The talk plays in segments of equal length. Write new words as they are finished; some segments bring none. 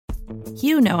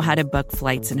You know how to book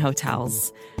flights and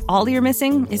hotels. All you're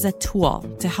missing is a tool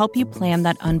to help you plan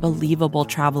that unbelievable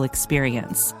travel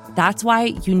experience. That's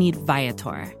why you need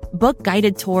Viator. Book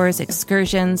guided tours,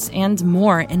 excursions, and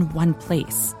more in one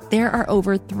place. There are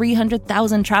over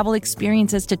 300,000 travel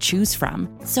experiences to choose from,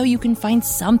 so you can find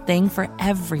something for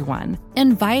everyone.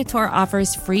 And Viator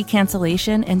offers free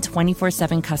cancellation and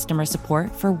 24/7 customer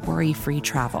support for worry-free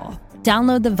travel.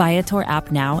 Download the Viator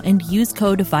app now and use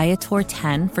code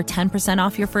Viator10 for 10%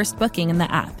 off your first booking in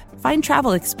the app. Find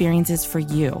travel experiences for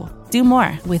you. Do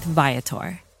more with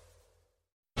Viator.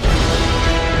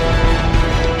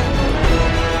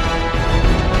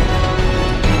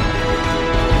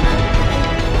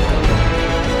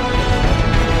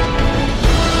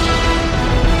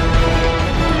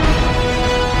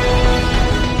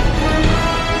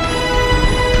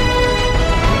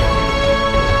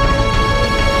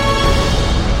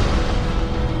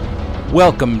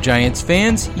 Welcome, Giants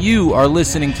fans. You are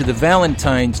listening to the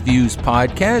Valentine's Views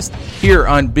podcast here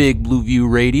on Big Blue View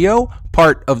Radio,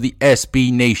 part of the SB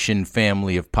Nation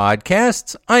family of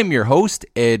podcasts. I'm your host,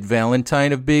 Ed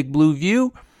Valentine of Big Blue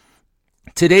View.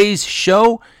 Today's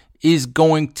show is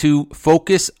going to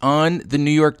focus on the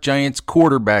New York Giants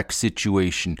quarterback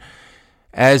situation.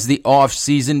 As the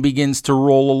offseason begins to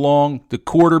roll along, the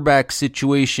quarterback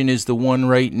situation is the one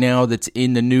right now that's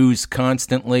in the news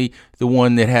constantly, the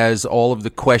one that has all of the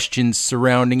questions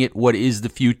surrounding it. What is the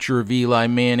future of Eli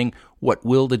Manning? What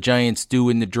will the Giants do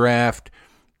in the draft?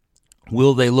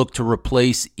 Will they look to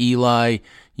replace Eli,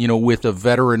 with a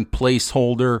veteran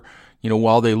placeholder,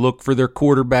 while they look for their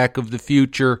quarterback of the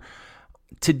future?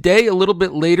 Today, a little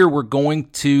bit later, we're going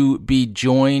to be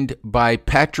joined by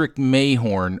Patrick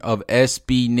Mayhorn of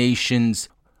SB Nation's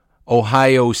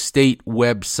Ohio State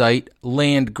website,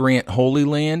 Land Grant Holy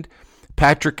Land.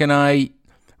 Patrick and I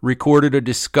recorded a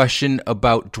discussion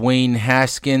about Dwayne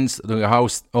Haskins, the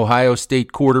Ohio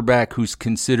State quarterback who's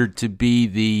considered to be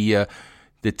the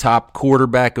top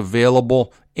quarterback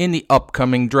available in the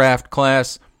upcoming draft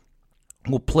class.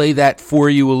 We'll play that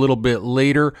for you a little bit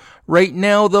later. Right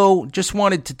now, though, just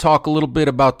wanted to talk a little bit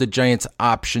about the Giants'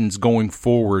 options going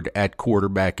forward at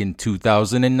quarterback in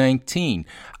 2019.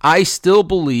 I still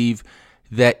believe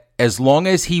that as long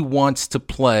as he wants to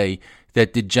play,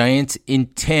 that the Giants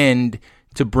intend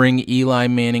to bring Eli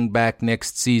Manning back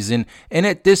next season. And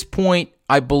at this point,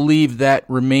 I believe that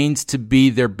remains to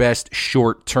be their best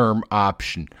short-term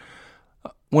option.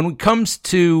 When it comes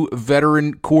to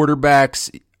veteran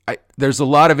quarterbacks, there's a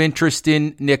lot of interest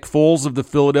in Nick Foles of the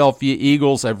Philadelphia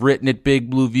Eagles. I've written at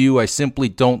Big Blue View. I simply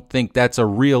don't think that's a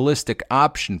realistic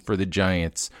option for the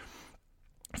Giants.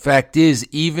 Fact is,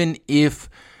 even if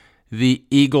the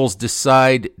Eagles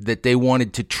decide that they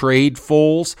wanted to trade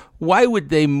Foles, why would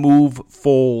they move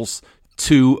Foles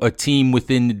to a team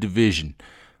within the division?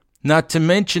 Not to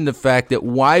mention the fact that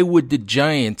why would the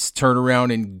Giants turn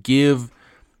around and give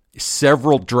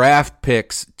several draft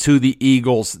picks to the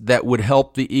Eagles that would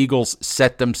help the Eagles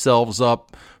set themselves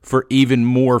up for even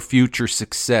more future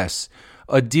success?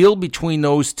 A deal between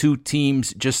those two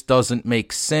teams just doesn't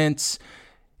make sense.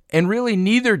 And really,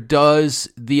 neither does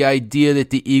the idea that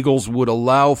the Eagles would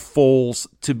allow Foles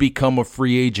to become a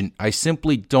free agent. I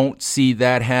simply don't see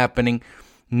that happening,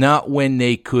 not when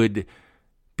they could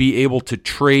be able to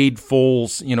trade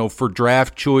Foles, for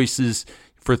draft choices,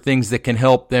 for things that can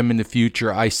help them in the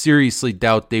future. I seriously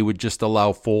doubt they would just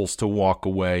allow Foles to walk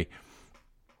away.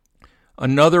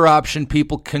 Another option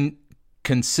people can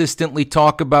consistently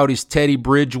talk about is Teddy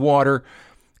Bridgewater.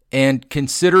 And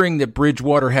considering that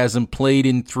Bridgewater hasn't played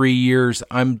in 3 years,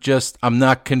 I'm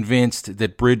not convinced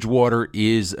that Bridgewater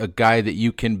is a guy that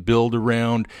you can build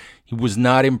around. He was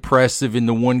not impressive in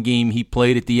the one game he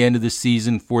played at the end of the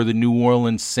season for the New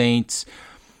Orleans Saints.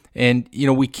 And,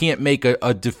 we can't make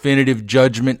a definitive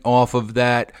judgment off of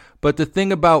that. But the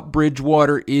thing about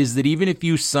Bridgewater is that even if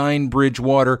you sign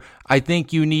Bridgewater, I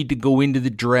think you need to go into the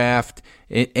draft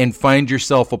and find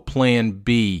yourself a plan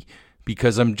B,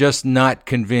 because I'm just not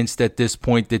convinced at this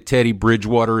point that Teddy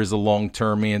Bridgewater is a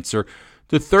long-term answer.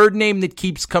 The third name that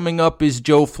keeps coming up is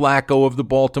Joe Flacco of the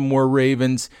Baltimore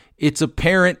Ravens. It's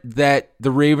apparent that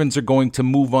the Ravens are going to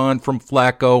move on from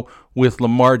Flacco, with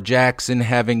Lamar Jackson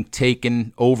having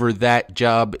taken over that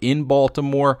job in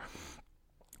Baltimore.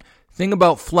 Thing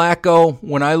about Flacco,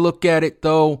 when I look at it,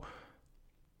 though,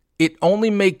 it only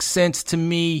makes sense to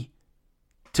me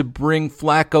to bring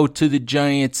Flacco to the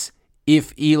Giants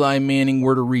if Eli Manning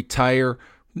were to retire.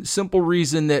 The simple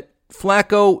reason that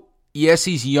Flacco, yes,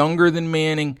 he's younger than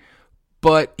Manning,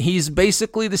 but he's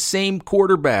basically the same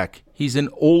quarterback. He's an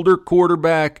older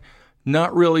quarterback,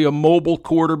 not really a mobile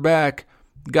quarterback,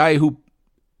 guy who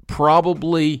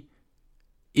probably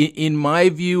in my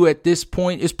view at this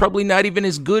point, is probably not even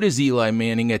as good as Eli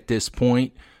Manning at this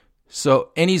point. So,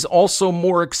 and he's also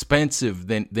more expensive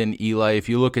than Eli if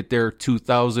you look at their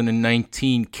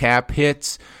 2019 cap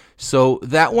hits. So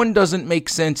that one doesn't make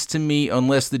sense to me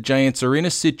unless the Giants are in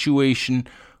a situation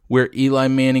where Eli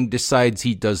Manning decides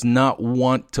he does not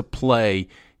want to play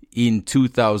in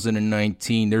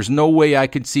 2019. There's no way I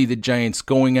could see the Giants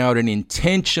going out and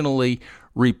intentionally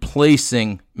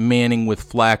replacing Manning with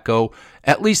Flacco.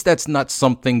 At least that's not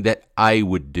something that I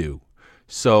would do.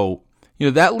 So,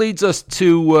 that leads us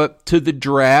to the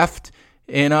draft.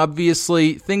 And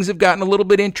obviously, things have gotten a little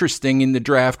bit interesting in the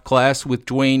draft class with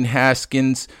Dwayne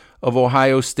Haskins of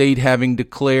Ohio State having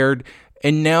declared.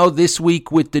 And now this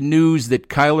week with the news that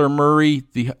Kyler Murray,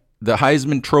 the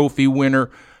Heisman Trophy winner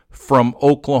from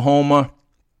Oklahoma,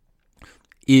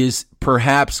 is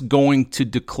perhaps going to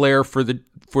declare for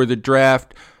the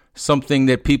draft, something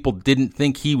that people didn't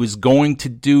think he was going to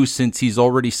do since he's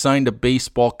already signed a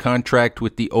baseball contract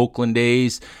with the Oakland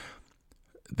A's.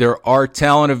 There are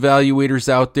talent evaluators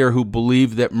out there who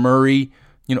believe that Murray,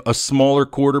 a smaller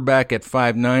quarterback at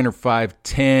 5'9" or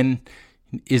 5'10",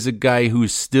 is a guy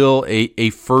who's still a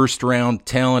first-round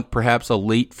talent, perhaps a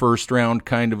late first-round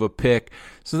kind of a pick.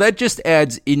 So that just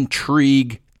adds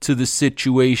intrigue to the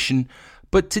situation.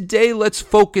 But today, let's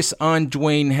focus on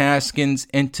Dwayne Haskins.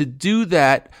 And to do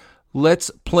that, let's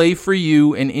play for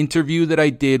you an interview that I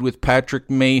did with Patrick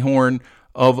Mayhorn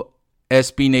of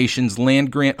SB Nation's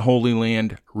Land Grant Holy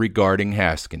Land regarding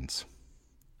Haskins.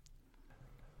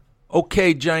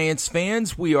 Okay, Giants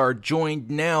fans, we are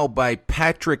joined now by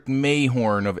Patrick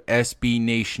Mayhorn of SB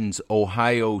Nation's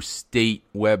Ohio State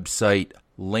website,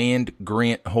 Land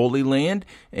Grant Holy Land.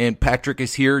 And Patrick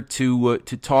is here to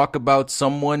talk about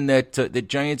someone that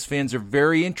Giants fans are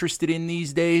very interested in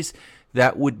these days.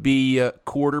 That would be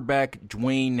quarterback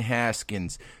Dwayne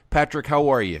Haskins. Patrick, how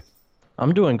are you?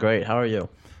 I'm doing great. How are you?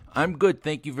 I'm good.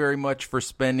 Thank you very much for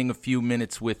spending a few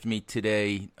minutes with me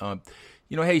today.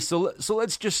 Hey, so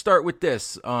let's just start with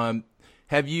this.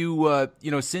 Have you,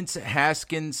 since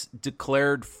Haskins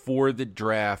declared for the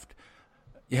draft,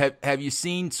 have you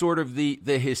seen sort of the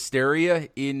hysteria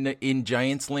in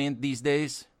Giants land these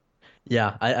days?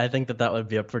 Yeah, I think that would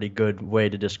be a pretty good way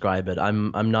to describe it.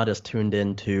 I'm not as tuned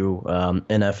into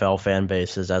NFL fan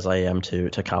bases as I am to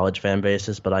college fan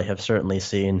bases, but I have certainly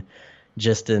seen,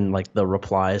 just in like the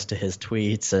replies to his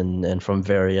tweets and from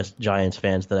various Giants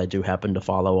fans that I do happen to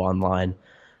follow online,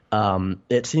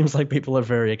 it seems like people are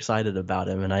very excited about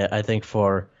him, and I think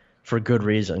for good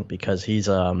reason, because he is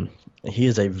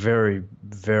a very,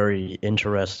 very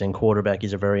interesting quarterback.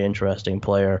 He's a very interesting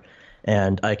player,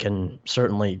 and I can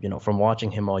certainly, from watching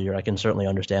him all year, I can certainly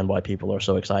understand why people are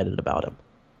so excited about him.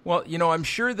 Well, I'm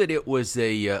sure that it was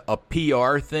a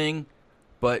PR thing.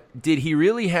 But did he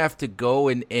really have to go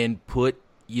and put,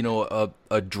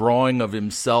 a drawing of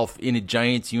himself in a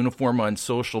Giants uniform on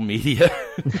social media?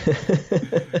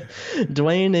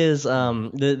 Dwayne is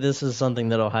this is something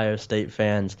that Ohio State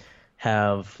fans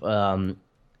have, I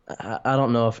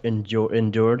don't know if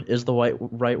endured is the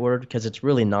right word, because it's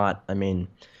really not. I mean,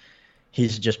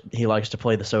 he likes to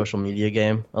play the social media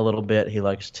game a little bit. He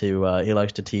likes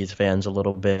to tease fans a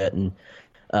little bit, and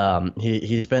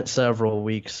he spent several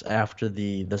weeks after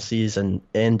the season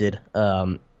ended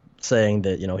saying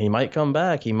that, he might come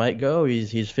back, he might go,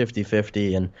 he's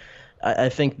 50-50. And I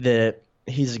think that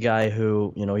he's a guy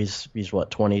who, he's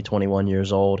what, 20, 21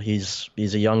 years old. He's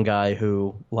a young guy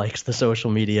who likes the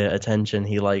social media attention.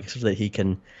 He likes that he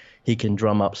can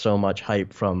drum up so much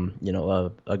hype from,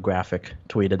 a graphic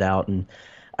tweeted out. And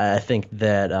I think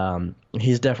that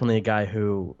he's definitely a guy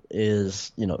who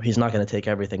is, he's not going to take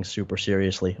everything super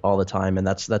seriously all the time, and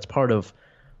that's part of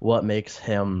what makes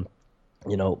him,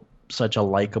 such a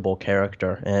likable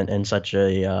character and such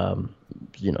a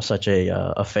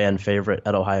fan favorite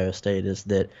at Ohio State, is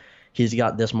that he's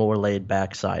got this more laid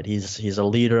back side. He's a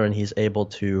leader, and he's able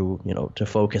to to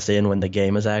focus in when the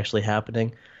game is actually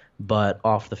happening. But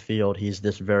off the field, he's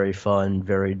this very fun,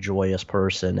 very joyous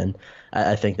person, and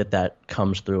I think that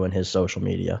comes through in his social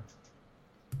media.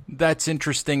 That's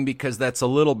interesting, because that's a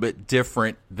little bit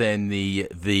different than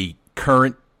the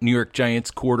current New York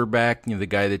Giants quarterback, the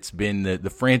guy that's been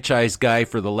the franchise guy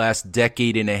for the last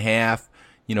decade and a half.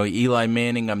 Eli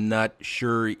Manning, I'm not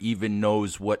sure even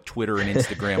knows what Twitter and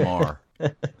Instagram are.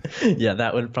 Yeah,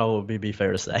 that would probably be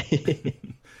fair to say.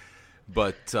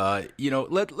 But,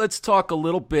 let's talk a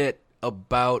little bit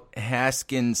about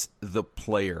Haskins, the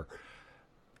player.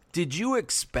 Did you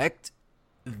expect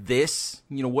this,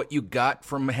 what you got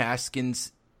from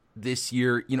Haskins this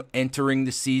year, entering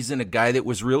the season, a guy that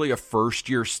was really a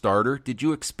first-year starter? Did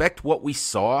you expect what we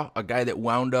saw, a guy that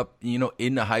wound up, in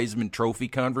the Heisman Trophy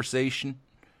conversation?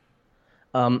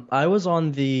 I was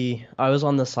on the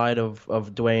side of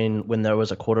Dwayne when there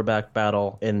was a quarterback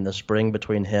battle in the spring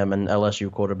between him and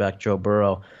LSU quarterback Joe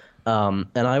Burrow. And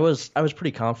I was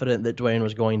pretty confident that Dwayne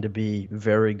was going to be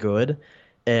very good,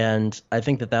 and I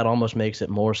think that almost makes it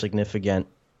more significant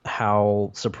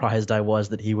how surprised I was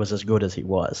that he was as good as he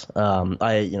was.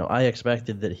 I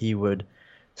expected that he would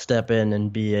step in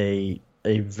and be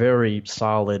a very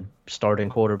solid starting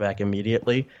quarterback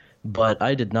immediately, but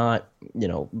I did not,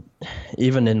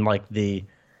 even in like the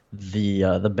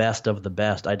best of the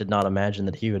best, I did not imagine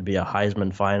that he would be a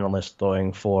Heisman finalist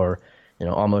throwing for,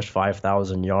 almost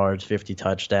 5,000 yards, 50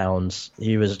 touchdowns.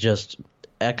 He was just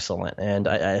excellent. And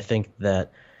I think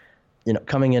that,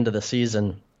 coming into the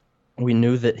season, we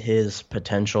knew that his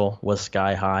potential was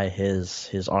sky high,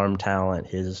 his arm talent,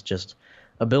 his just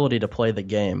ability to play the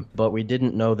game, but we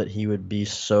didn't know that he would be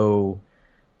so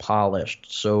polished,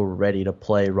 so ready to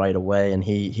play right away. And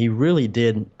he really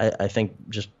did, I think,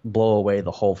 just blow away the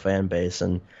whole fan base.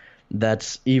 And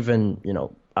that's even,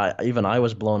 I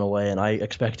was blown away, and I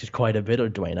expected quite a bit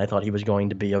of Dwayne. I thought he was going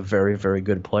to be a very, very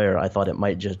good player. I thought it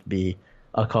might just be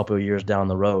a couple of years down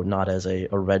the road, not as a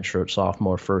redshirt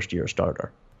sophomore first-year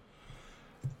starter.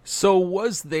 So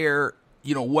was there,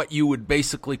 what you would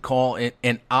basically call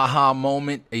an aha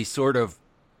moment, a sort of,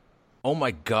 oh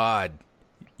my God,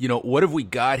 what have we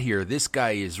got here? This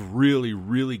guy is really,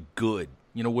 really good.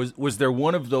 Was there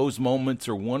one of those moments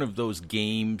or one of those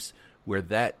games where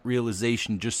that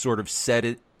realization just sort of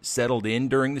settled in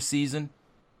during the season?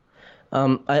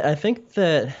 I think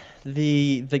that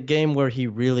the game where he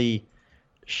really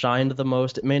shined the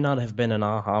most, it may not have been an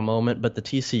aha moment, but the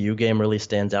TCU game really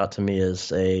stands out to me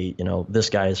as a, this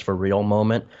guy is for real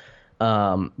moment.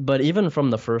 But even from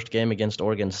the first game against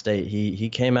Oregon State, he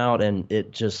came out and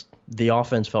the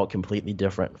offense felt completely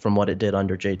different from what it did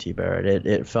under JT Barrett.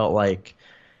 It felt like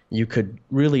you could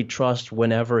really trust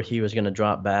whenever he was going to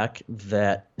drop back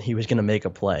that he was going to make a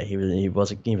play. He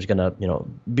was going to,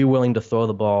 be willing to throw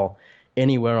the ball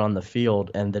anywhere on the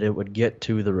field and that it would get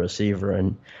to the receiver.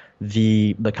 And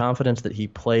the confidence that he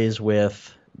plays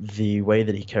with, the way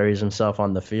that he carries himself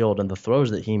on the field, and the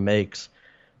throws that he makes,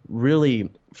 really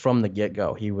from the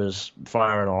get-go, he was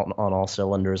firing on all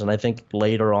cylinders. And I think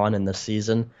later on in the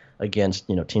season, against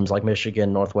teams like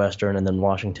Michigan, Northwestern, and then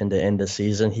Washington to end the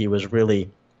season, he was really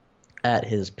at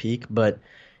his peak. But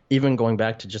even going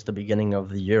back to just the beginning of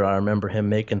the year, I remember him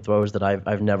making throws that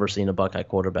I've never seen a Buckeye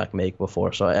quarterback make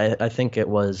before. So I think it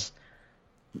was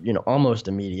almost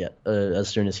immediate as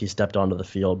soon as he stepped onto the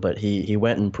field. But he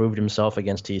went and proved himself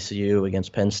against TCU,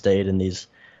 against Penn State in these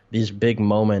big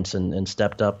moments, and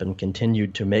stepped up and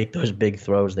continued to make those big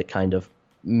throws that kind of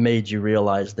made you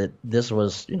realize that this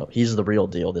was, he's the real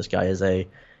deal. This guy is an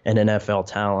NFL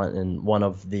talent and one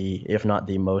of the, if not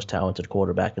the most talented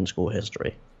quarterback in school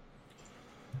history.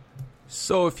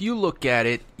 So if you look at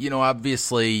it,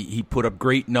 obviously he put up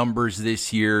great numbers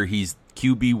this year. He's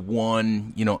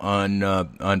QB1,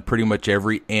 on pretty much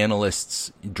every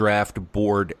analyst's draft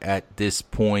board at this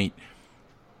point.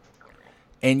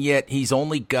 And yet he's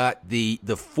only got the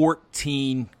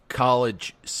 14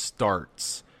 college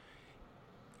starts.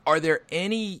 Are there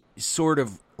any sort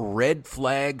of red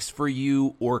flags for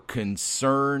you or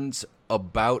concerns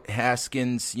about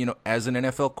Haskins, as an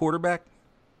NFL quarterback?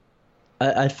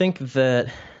 I think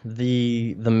that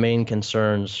the main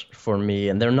concerns for me,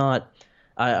 and they're not,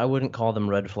 I wouldn't call them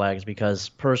red flags, because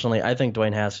personally I think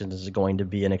Dwayne Haskins is going to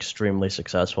be an extremely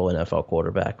successful NFL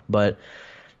quarterback. But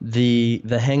the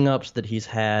hang-ups that he's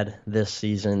had this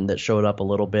season that showed up a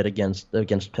little bit against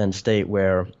Penn State,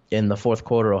 where in the fourth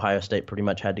quarter Ohio State pretty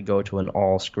much had to go to an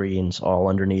all screens, all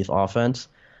underneath offense,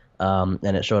 and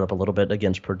it showed up a little bit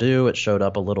against Purdue. It showed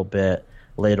up a little bit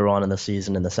later on in the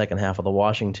season in the second half of the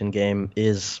Washington game,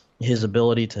 is his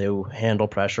ability to handle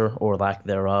pressure or lack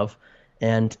thereof.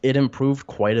 And it improved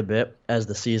quite a bit as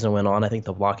the season went on. I think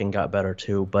the blocking got better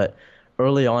too, but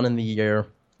early on in the year,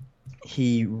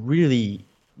 he really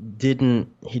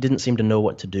didn't seem to know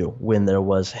what to do when there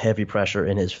was heavy pressure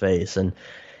in his face. And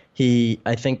he,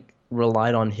 I think,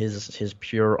 relied on his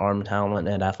pure arm talent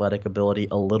and athletic ability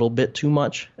a little bit too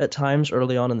much at times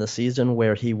early on in the season,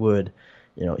 where he would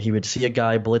see a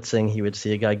guy blitzing, he would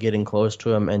see a guy getting close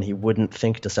to him, and he wouldn't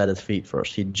think to set his feet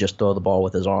first. He'd just throw the ball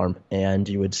with his arm, and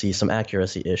you would see some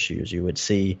accuracy issues. You would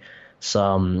see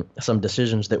some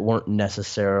decisions that weren't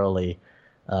necessarily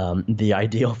the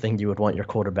ideal thing you would want your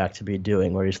quarterback to be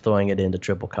doing, where he's throwing it into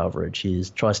triple coverage. He's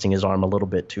trusting his arm a little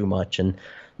bit too much, and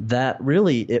that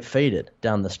really it faded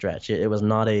down the stretch. It was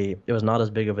not as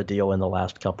big of a deal in the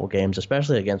last couple games,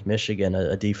 especially against Michigan,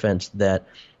 a defense that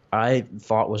I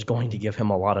thought was going to give him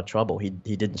a lot of trouble. He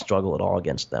didn't struggle at all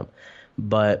against them.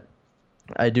 But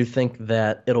I do think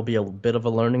that it'll be a bit of a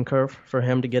learning curve for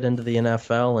him to get into the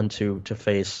NFL and to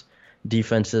face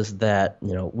defenses that,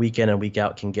 week in and week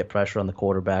out can get pressure on the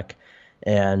quarterback.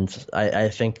 And I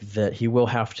think that he'll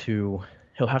have to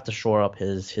shore up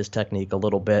his technique a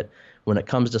little bit when it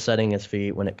comes to setting his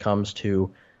feet, when it comes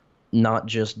to not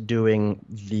just doing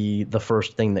the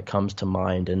first thing that comes to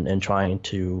mind and trying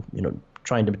to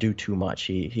do too much.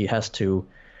 He has to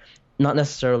not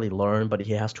necessarily learn, but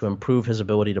he has to improve his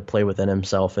ability to play within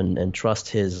himself and trust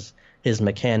his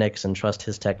mechanics and trust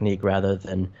his technique rather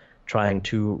than trying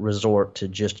to resort to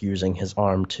just using his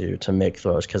arm to make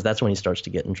throws, because that's when he starts to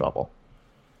get in trouble.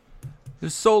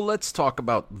 So let's talk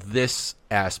about this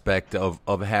aspect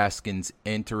of Haskins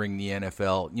entering the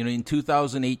NFL. In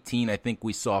 2018, I think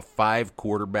we saw 5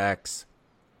 quarterbacks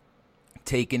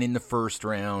taken in the first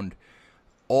round.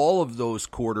 All of those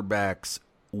quarterbacks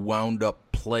wound up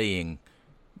playing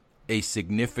a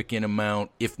significant amount,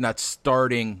 if not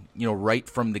starting, right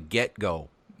from the get-go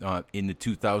in the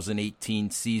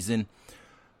 2018 season.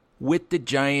 With the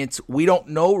Giants, we don't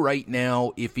know right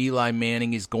now if Eli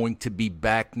Manning is going to be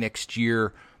back next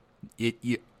year.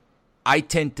 I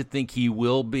tend to think he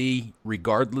will be,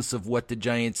 regardless of what the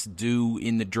Giants do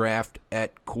in the draft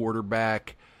at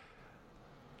quarterback.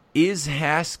 Is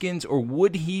Haskins, or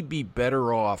would he be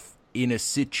better off in a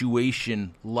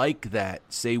situation like that,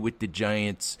 say with the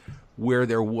Giants, where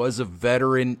there was a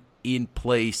veteran in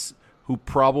place who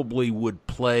probably would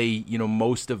play,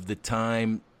 most of the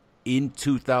time in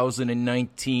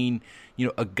 2019,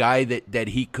 a guy that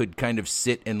he could kind of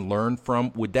sit and learn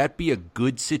from? Would that be a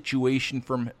good situation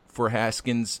for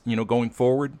Haskins, going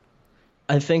forward?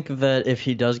 I think that if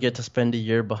he does get to spend a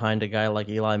year behind a guy like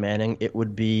Eli Manning, it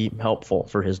would be helpful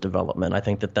for his development. I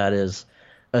think that is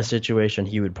a situation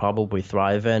he would probably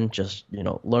thrive in, just,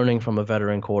 learning from a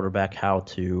veteran quarterback how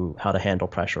to handle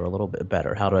pressure a little bit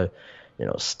better, how to,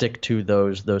 stick to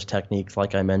those techniques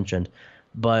like I mentioned.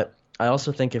 But I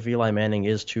also think if Eli Manning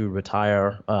is to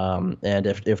retire, and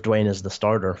if Dwayne is the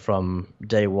starter from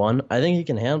day one, I think he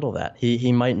can handle that.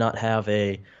 He might not have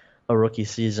a rookie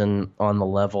season on the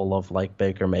level of like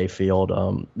Baker Mayfield.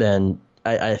 And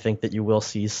I think that you will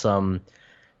see some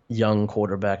young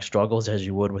quarterback struggles as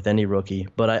you would with any rookie.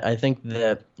 But I think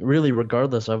that really,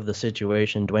 regardless of the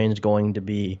situation, Dwayne's going to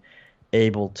be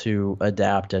able to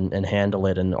adapt and handle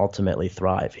it and ultimately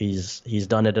thrive. He's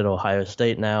done it at Ohio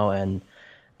State now, and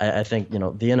I think, the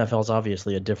NFL is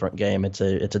obviously a different game. It's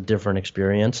a different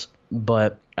experience,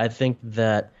 but I think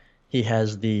that he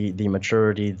has the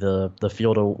maturity, the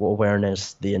field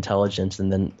awareness, the intelligence,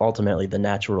 and then ultimately the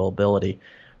natural ability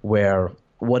where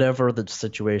whatever the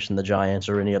situation the Giants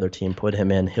or any other team put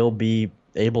him in, he'll be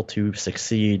able to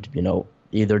succeed,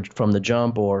 either from the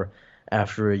jump or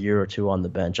after a year or two on the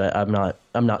bench. I'm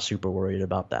not super worried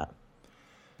about that.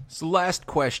 So last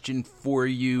question for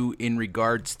you in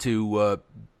regards to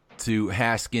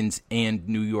Haskins and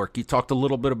New York. You talked a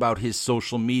little bit about his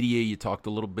social media. You talked a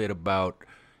little bit about,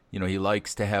 he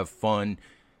likes to have fun.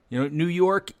 New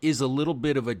York is a little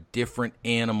bit of a different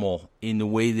animal in the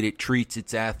way that it treats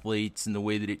its athletes and the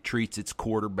way that it treats its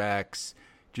quarterbacks,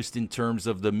 just in terms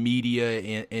of the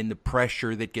media and the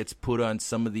pressure that gets put on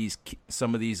some of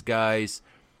these guys.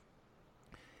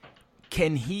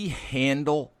 Can he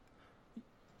handle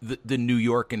the New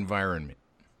York environment?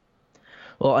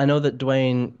 Well, I know that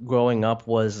Dwayne, growing up,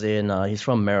 was he's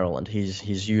from Maryland.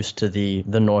 He's used to the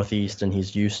Northeast, and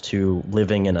he's used to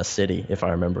living in a city, if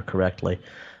I remember correctly.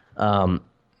 And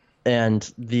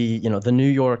the New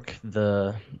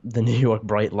York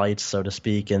bright lights, so to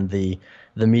speak, and the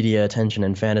media attention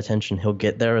and fan attention he'll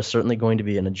get there is certainly going to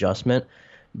be an adjustment.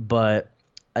 But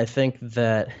I think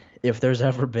that if there's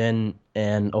ever been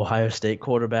an Ohio State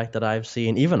quarterback that I've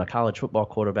seen, even a college football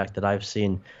quarterback that I've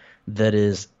seen, that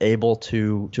is able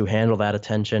to handle that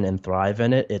attention and thrive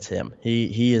in it, it's him.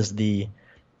 He's the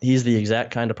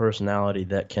exact kind of personality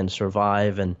that can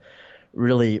survive and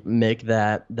really make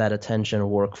that attention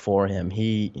work for him.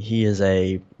 He is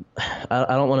I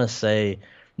don't want to say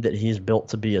that he's built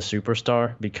to be a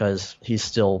superstar, because he's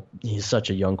such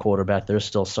a young quarterback. There's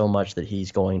still so much that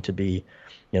he's going to be,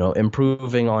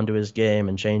 improving onto his game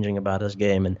and changing about his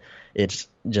game, and it's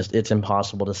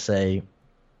impossible to say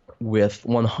with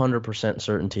 100%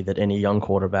 certainty that any young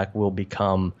quarterback will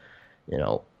become,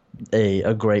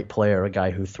 a great player, a guy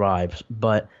who thrives.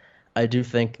 But I do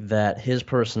think that his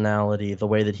personality, the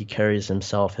way that he carries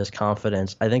himself, his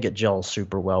confidence, I think it gels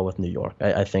super well with New York.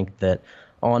 I think that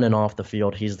on and off the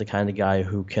field, he's the kind of guy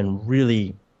who can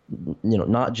really,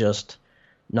 not just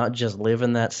live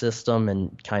in that system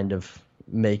and kind of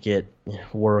make it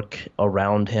work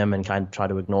around him and kind of try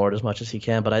to ignore it as much as he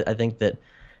can. But I think that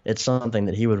it's something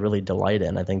that he would really delight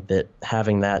in. I think that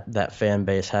having that fan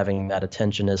base, having that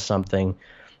attention is something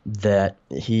that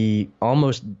he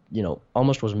almost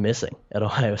was missing at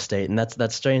Ohio State. And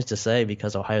that's strange to say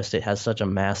because Ohio State has such a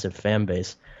massive fan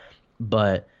base.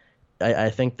 But I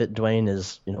think that Dwayne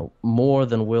is, more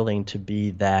than willing to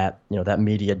be that, that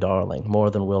media darling,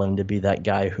 more than willing to be that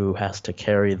guy who has to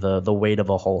carry the weight of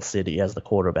a whole city as the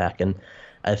quarterback. And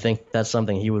I think that's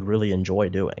something he would really enjoy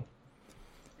doing.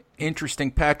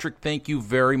 Interesting, Patrick. Thank you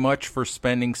very much for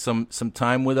spending some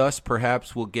time with us.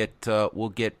 Perhaps we'll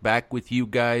get back with you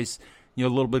guys, a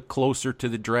little bit closer to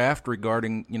the draft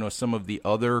regarding some of the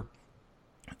other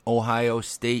Ohio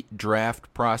State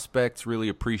draft prospects. Really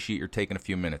appreciate your taking a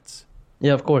few minutes.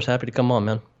 Yeah, of course. Happy to come on,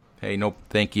 man. Hey, nope.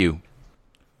 Thank you.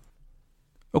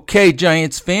 Okay,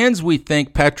 Giants fans, we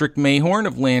thank Patrick Mayhorn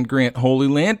of Land Grant Holy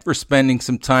Land for spending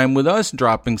some time with us,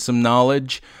 dropping some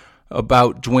knowledge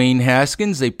about Dwayne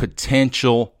Haskins, a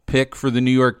potential pick for the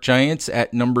New York Giants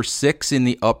at number 6 in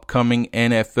the upcoming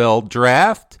NFL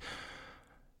draft.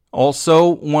 Also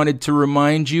wanted to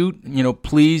remind you,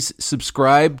 please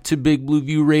subscribe to Big Blue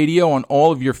View Radio on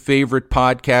all of your favorite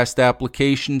podcast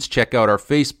applications. Check out our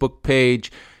Facebook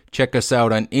page. Check us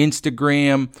out on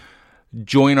Instagram.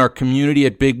 Join our community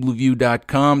at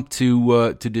bigblueview.com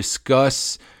to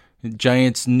discuss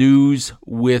Giants news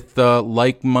with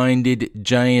like-minded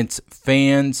Giants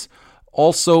fans.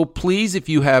 Also, please, if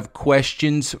you have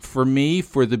questions for me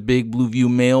for the Big Blue View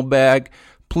mailbag,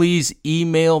 please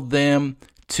email them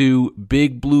to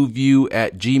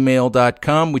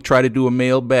bigblueview@gmail.com. We try to do a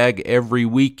mailbag every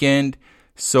weekend,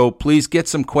 so please get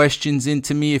some questions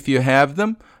into me if you have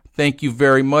them. Thank you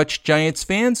very much, Giants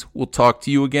fans. We'll talk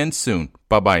to you again soon.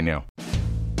 Bye-bye now.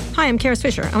 Hi, I'm Karis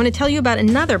Fisher. I want to tell you about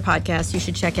another podcast you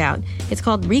should check out. It's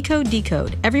called Recode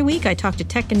Decode. Every week, I talk to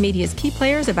tech and media's key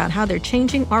players about how they're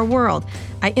changing our world.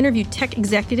 I interview tech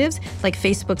executives like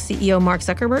Facebook CEO Mark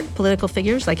Zuckerberg, political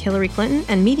figures like Hillary Clinton,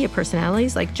 and media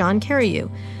personalities like John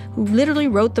Carreyrou, who literally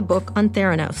wrote the book on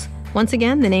Theranos. Once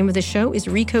again, the name of the show is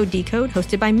Recode Decode,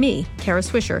 hosted by me,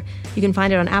 Karis Fisher. You can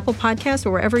find it on Apple Podcasts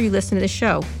or wherever you listen to the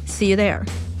show. See you there.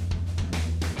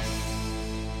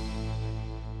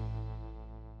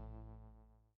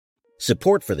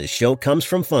 Support for this show comes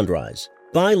from Fundrise.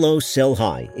 Buy low, sell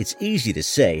high. It's easy to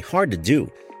say, hard to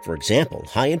do. For example,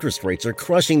 high interest rates are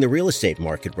crushing the real estate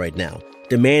market right now.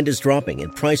 Demand is dropping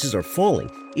and prices are falling,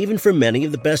 even for many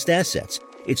of the best assets.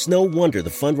 It's no wonder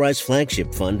the Fundrise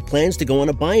Flagship Fund plans to go on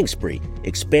a buying spree,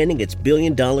 expanding its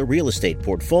billion-dollar real estate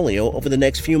portfolio over the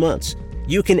next few months.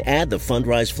 You can add the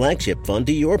Fundrise Flagship Fund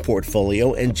to your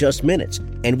portfolio in just minutes,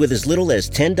 and with as little as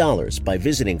 $10 by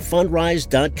visiting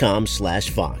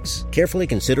fundrise.com/Fox. Carefully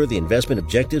consider the investment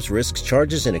objectives, risks,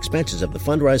 charges, and expenses of the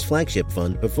Fundrise Flagship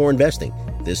Fund before investing.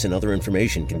 This and other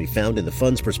information can be found in the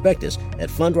fund's prospectus at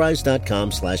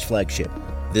fundrise.com/flagship.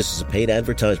 This is a paid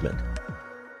advertisement.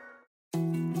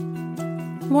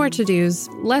 More to-dos,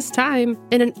 less time,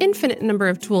 and an infinite number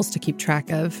of tools to keep track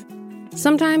of.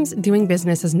 Sometimes doing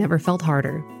business has never felt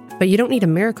harder, but you don't need a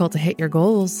miracle to hit your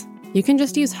goals. You can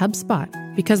just use HubSpot,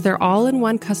 because their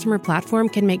all-in-one customer platform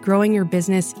can make growing your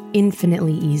business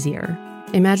infinitely easier.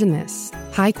 Imagine this: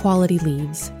 high-quality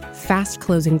leads, fast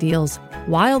closing deals,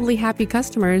 wildly happy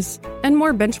customers, and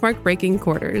more benchmark-breaking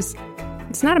quarters.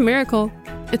 It's not a miracle,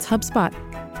 it's HubSpot.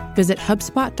 Visit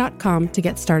HubSpot.com to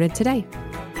get started today.